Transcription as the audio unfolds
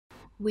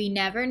We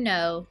never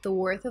know the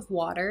worth of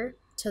water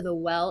till the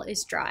well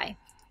is dry.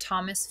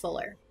 Thomas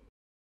Fuller.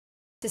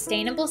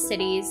 Sustainable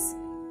cities,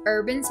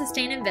 urban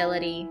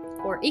sustainability,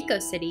 or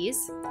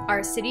eco-cities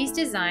are cities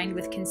designed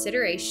with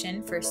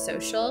consideration for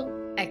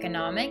social,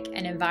 economic,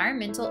 and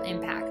environmental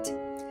impact,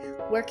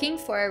 working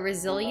for a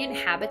resilient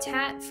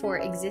habitat for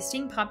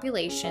existing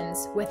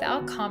populations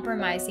without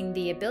compromising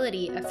the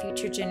ability of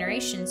future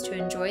generations to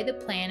enjoy the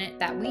planet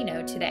that we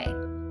know today.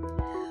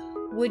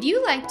 Would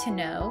you like to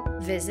know,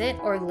 visit,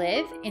 or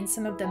live in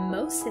some of the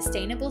most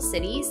sustainable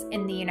cities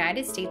in the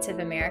United States of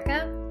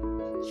America?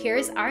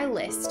 Here's our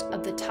list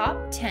of the top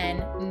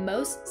 10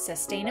 most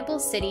sustainable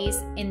cities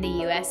in the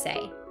USA.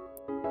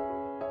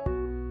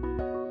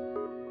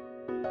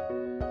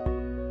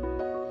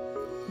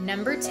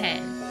 Number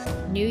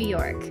 10, New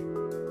York.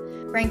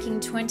 Ranking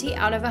 20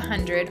 out of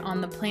 100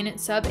 on the Planet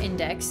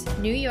Sub-Index,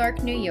 New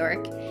York, New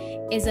York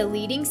is a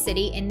leading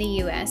city in the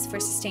U.S. for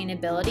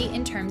sustainability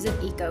in terms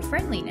of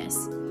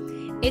eco-friendliness.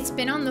 It's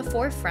been on the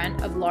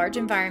forefront of large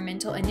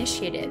environmental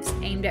initiatives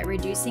aimed at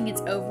reducing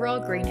its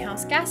overall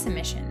greenhouse gas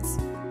emissions.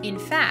 In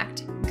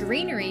fact,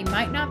 greenery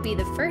might not be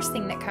the first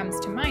thing that comes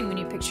to mind when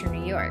you picture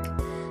New York,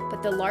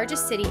 but the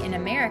largest city in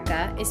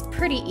America is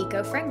pretty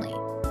eco-friendly.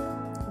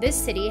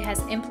 This city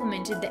has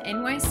implemented the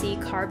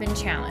NYC Carbon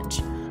Challenge,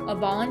 a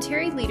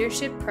voluntary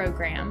leadership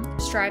program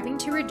striving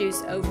to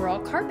reduce overall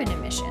carbon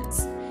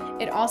emissions.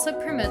 It also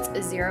promotes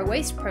a zero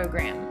waste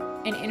program,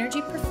 an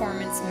energy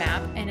performance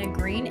map, and a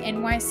Green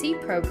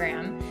NYC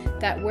program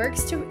that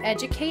works to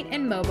educate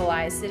and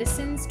mobilize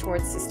citizens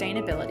towards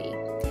sustainability.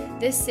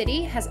 This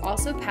city has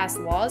also passed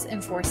laws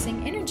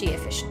enforcing energy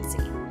efficiency.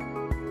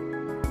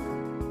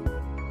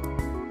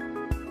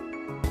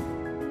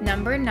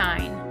 Number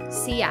 9,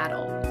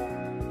 Seattle.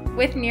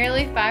 With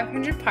nearly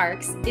 500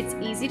 parks, it's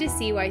easy to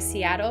see why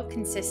Seattle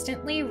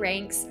consistently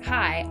ranks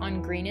high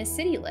on greenest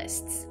city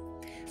lists.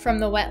 From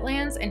the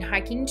wetlands and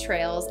hiking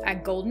trails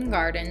at Golden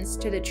Gardens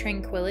to the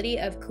tranquility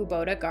of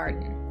Kubota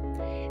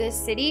Garden. This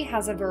city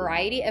has a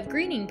variety of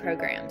greening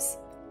programs.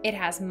 It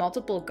has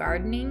multiple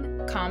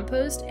gardening,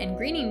 compost, and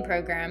greening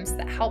programs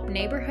that help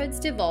neighborhoods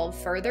devolve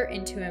further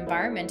into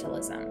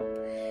environmentalism.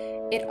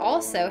 It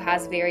also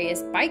has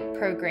various bike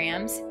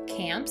programs,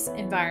 camps,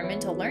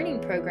 environmental learning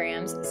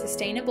programs,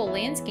 sustainable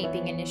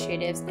landscaping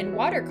initiatives, and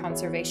water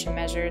conservation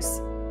measures.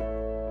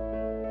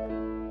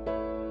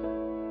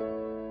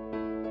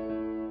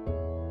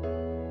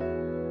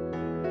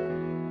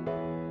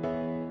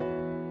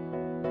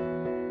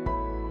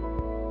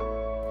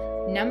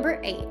 Number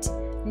 8,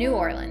 New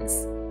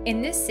Orleans.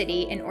 In this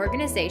city, an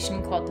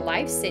organization called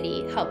Life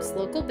City helps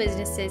local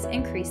businesses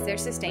increase their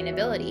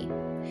sustainability.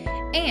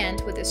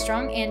 And with a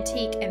strong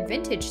antique and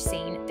vintage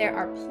scene, there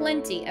are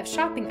plenty of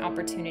shopping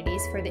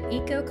opportunities for the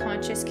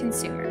eco-conscious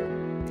consumer.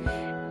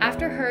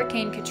 After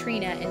Hurricane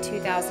Katrina in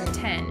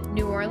 2010,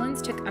 New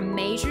Orleans took a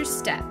major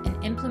step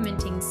in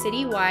implementing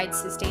citywide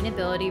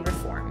sustainability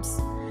reforms.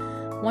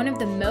 One of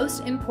the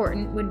most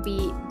important would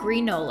be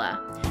Greenola,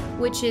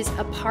 which is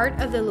a part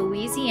of the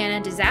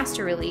Louisiana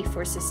Disaster Relief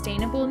for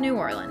Sustainable New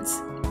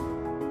Orleans.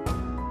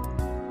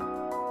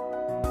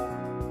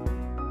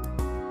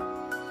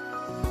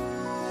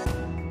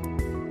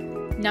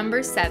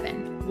 Number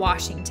 7,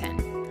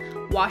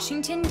 Washington.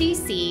 Washington,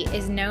 D.C.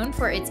 is known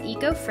for its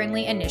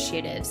eco-friendly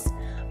initiatives.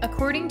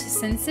 According to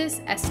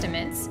census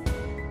estimates,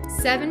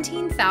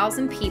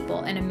 17,000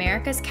 people in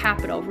America's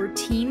capital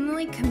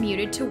routinely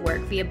commuted to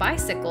work via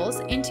bicycles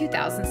in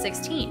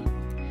 2016.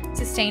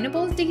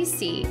 Sustainable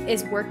DC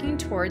is working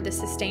toward the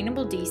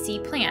Sustainable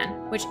DC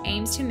Plan, which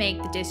aims to make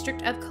the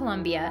District of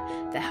Columbia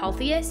the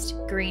healthiest,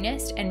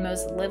 greenest, and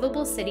most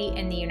livable city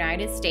in the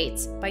United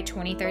States by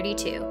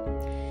 2032.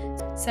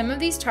 Some of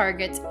these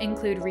targets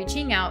include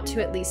reaching out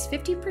to at least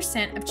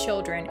 50% of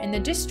children in the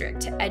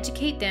district to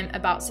educate them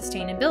about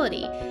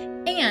sustainability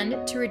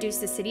and to reduce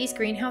the city's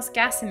greenhouse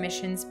gas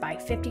emissions by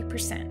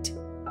 50%.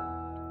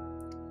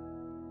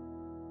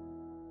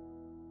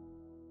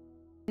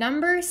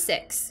 Number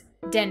 6,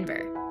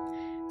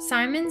 Denver.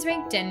 Simons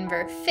ranked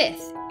Denver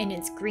 5th in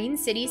its Green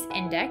Cities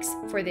Index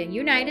for the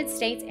United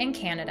States and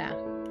Canada.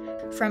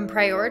 From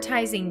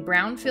prioritizing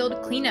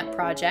brownfield cleanup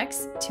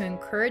projects to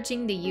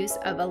encouraging the use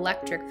of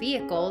electric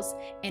vehicles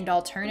and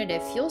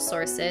alternative fuel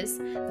sources,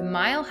 the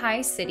Mile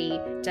High City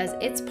does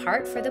its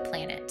part for the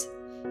planet.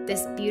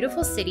 This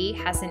beautiful city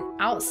has an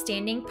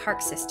outstanding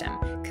park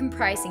system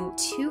comprising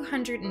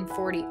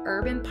 240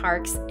 urban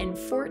parks and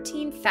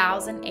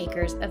 14,000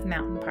 acres of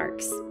mountain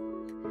parks.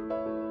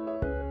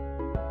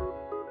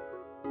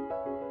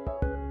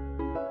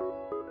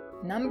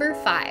 Number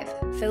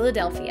 5,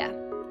 Philadelphia.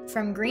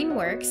 From Green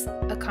Works,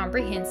 a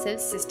comprehensive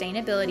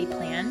sustainability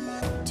plan,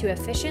 to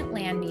efficient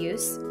land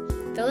use,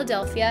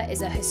 Philadelphia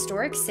is a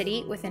historic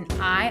city with an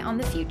eye on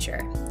the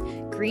future.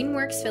 Green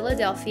Works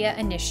Philadelphia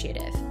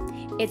Initiative.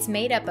 It's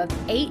made up of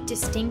 8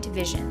 distinct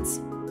visions: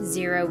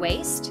 zero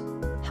waste,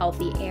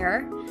 healthy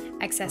air,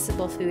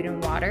 accessible food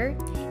and water,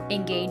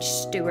 engaged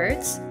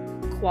stewards,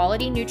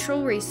 quality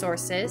neutral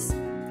resources,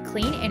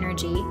 clean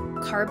energy,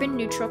 carbon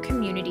neutral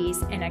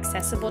communities, and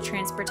accessible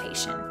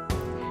transportation.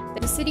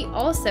 The city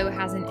also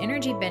has an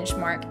energy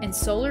benchmark and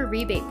solar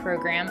rebate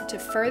program to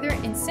further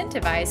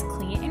incentivize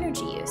clean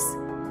energy use.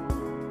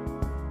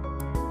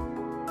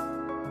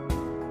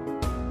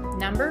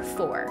 Number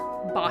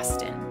 4,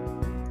 Boston.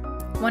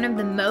 One of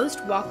the most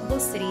walkable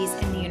cities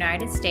in the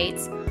United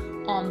States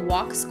on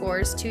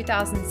WalkScore's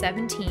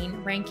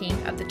 2017 ranking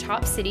of the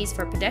top cities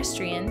for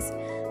pedestrians,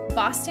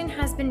 Boston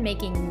has been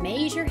making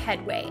major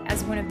headway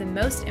as one of the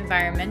most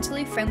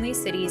environmentally friendly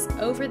cities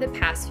over the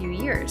past few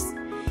years.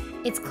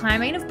 Its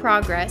Climate of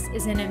Progress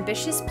is an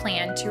ambitious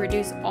plan to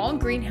reduce all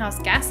greenhouse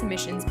gas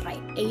emissions by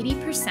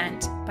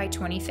 80% by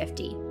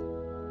 2050.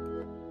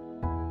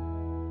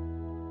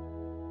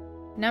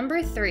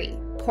 Number 3,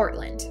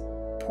 Portland.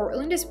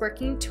 Portland is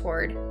working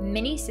toward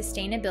many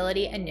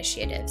sustainability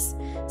initiatives,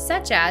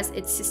 such as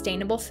its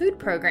Sustainable Food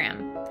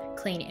Program,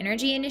 Clean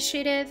Energy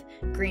Initiative,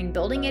 Green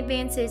Building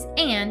Advances,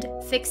 and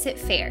Fix-It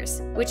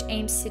Fairs, which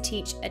aims to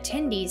teach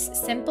attendees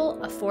simple,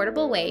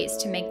 affordable ways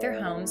to make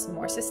their homes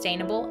more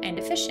sustainable and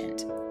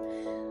efficient.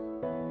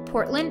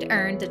 Portland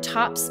earned the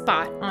top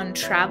spot on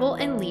Travel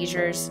and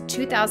Leisure's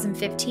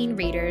 2015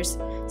 Readers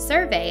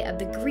Survey of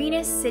the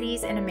Greenest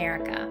Cities in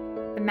America.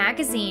 The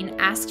magazine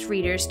asked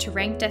readers to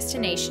rank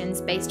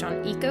destinations based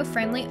on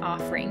eco-friendly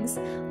offerings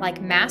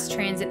like mass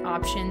transit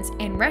options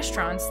and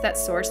restaurants that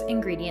source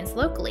ingredients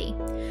locally.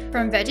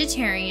 From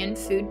vegetarian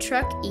food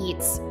truck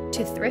eats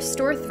to thrift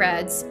store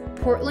threads,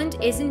 Portland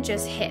isn't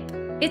just hip,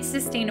 it's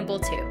sustainable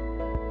too.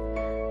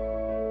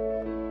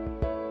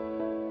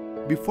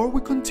 Before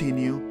we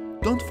continue,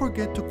 don't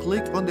forget to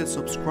click on the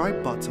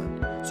subscribe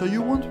button so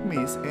you won't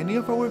miss any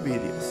of our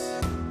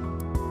videos.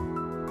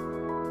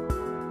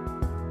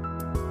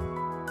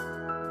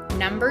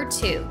 Number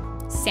 2,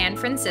 San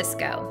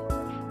Francisco.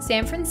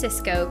 San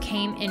Francisco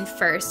came in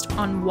first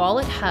on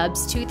Wallet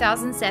Hub's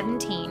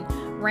 2017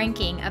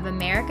 ranking of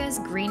America's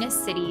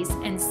greenest cities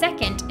and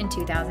second in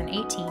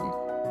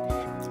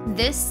 2018.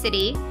 This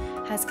city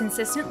has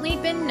consistently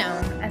been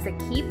known as a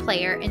key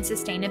player in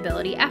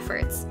sustainability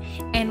efforts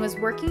and was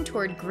working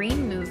toward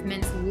green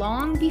movements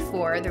long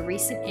before the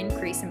recent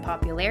increase in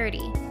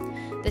popularity.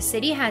 The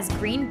city has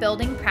green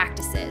building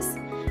practices,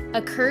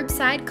 a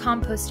curbside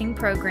composting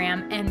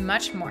program, and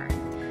much more.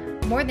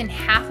 More than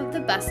half of the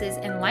buses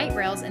and light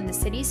rails in the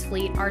city's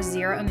fleet are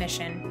zero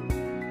emission.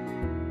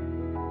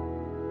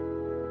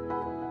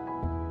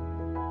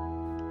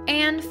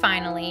 And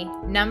finally,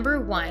 number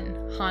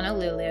 1,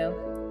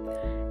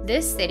 Honolulu.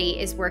 This city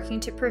is working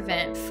to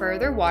prevent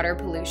further water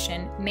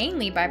pollution,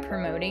 mainly by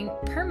promoting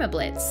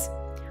Permablitz,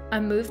 a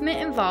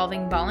movement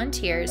involving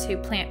volunteers who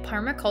plant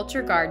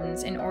permaculture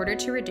gardens in order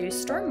to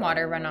reduce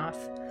stormwater runoff.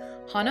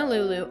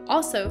 Honolulu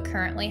also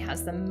currently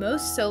has the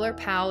most solar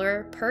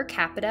power per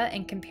capita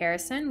in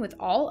comparison with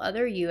all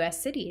other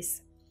U.S.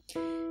 cities.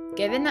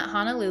 Given that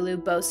Honolulu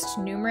boasts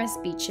numerous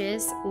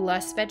beaches,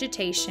 lush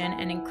vegetation,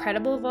 and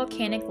incredible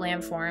volcanic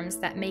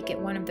landforms that make it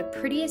one of the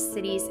prettiest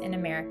cities in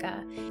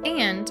America,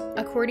 and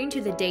according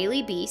to the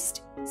Daily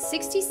Beast,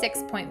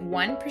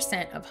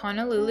 66.1% of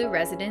Honolulu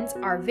residents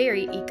are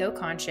very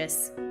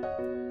eco-conscious.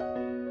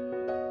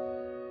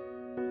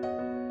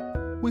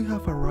 We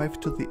have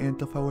arrived to the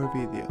end of our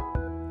video.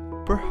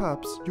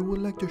 Perhaps you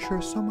would like to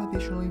share some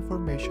additional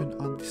information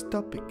on this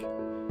topic.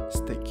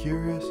 Stay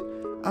curious,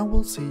 and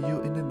we'll see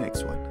you in the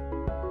next one.